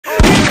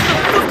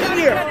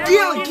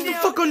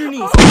fuck on your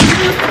knees. Give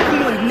me your fucking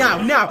money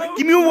now.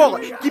 Give me your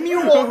wallet. Give me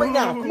your wallet right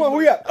now. Come on,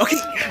 hurry up. Okay.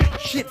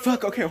 Shit,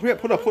 fuck. Okay, hurry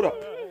up. Hold up.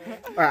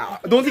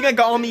 Alright, the only thing I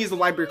got on me is the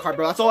library card,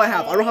 bro. That's all I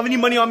have. I don't have any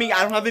money on me.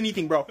 I don't have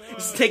anything, bro.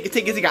 Just take it.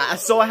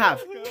 That's all I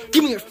have.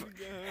 Give me your...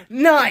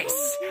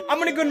 Nice! I'm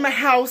gonna go to my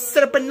house,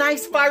 set up a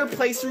nice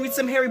fireplace, and read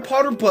some Harry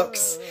Potter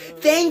books.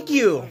 Thank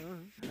you!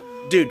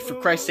 Dude, for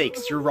Christ's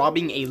sakes, you're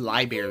robbing a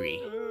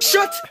library.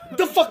 Shut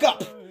the fuck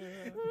up!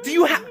 Do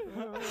you have...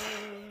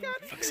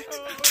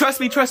 Trust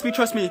me.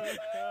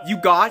 You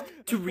got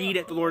to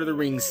read the Lord of the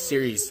Rings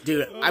series.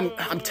 Dude,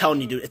 I'm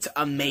telling you, dude, it's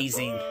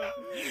amazing.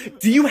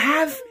 Do you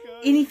have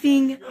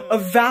anything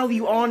of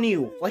value on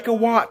you? Like a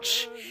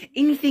watch?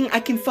 Anything I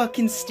can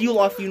fucking steal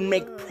off you and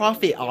make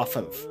profit off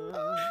of?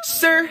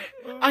 Sir,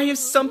 I have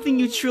something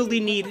you truly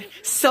need.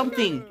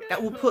 Something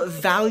that will put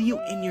value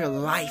in your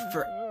life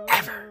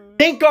forever.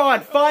 Thank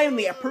God,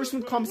 finally, a person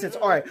with common sense.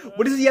 Alright,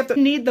 what does he have to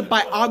need? The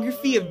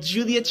biography of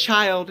Julia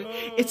Child.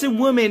 It's a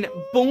woman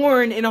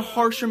born in a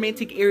harsh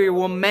romantic area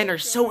where men are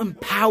so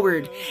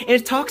empowered. And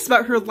it talks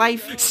about her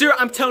life. Sir,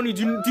 I'm telling you,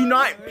 do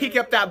not pick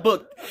up that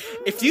book.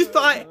 If you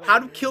thought How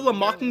to Kill a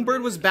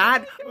Mockingbird was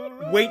bad,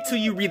 wait till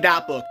you read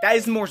that book. That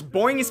is the most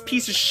boringest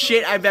piece of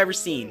shit I've ever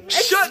seen.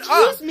 Shut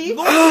up! Excuse me?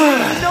 Lord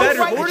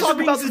of the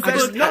Rings is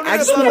better. I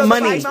just want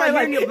money.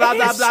 Blah,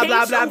 blah,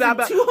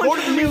 blah.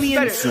 200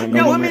 million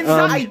women's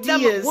ideas.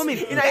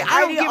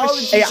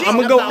 Hey, I'm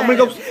gonna go.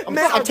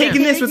 I'm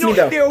taking this with me,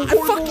 though.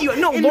 Fuck you.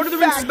 No, Lord of the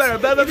Rings is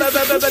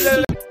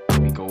better.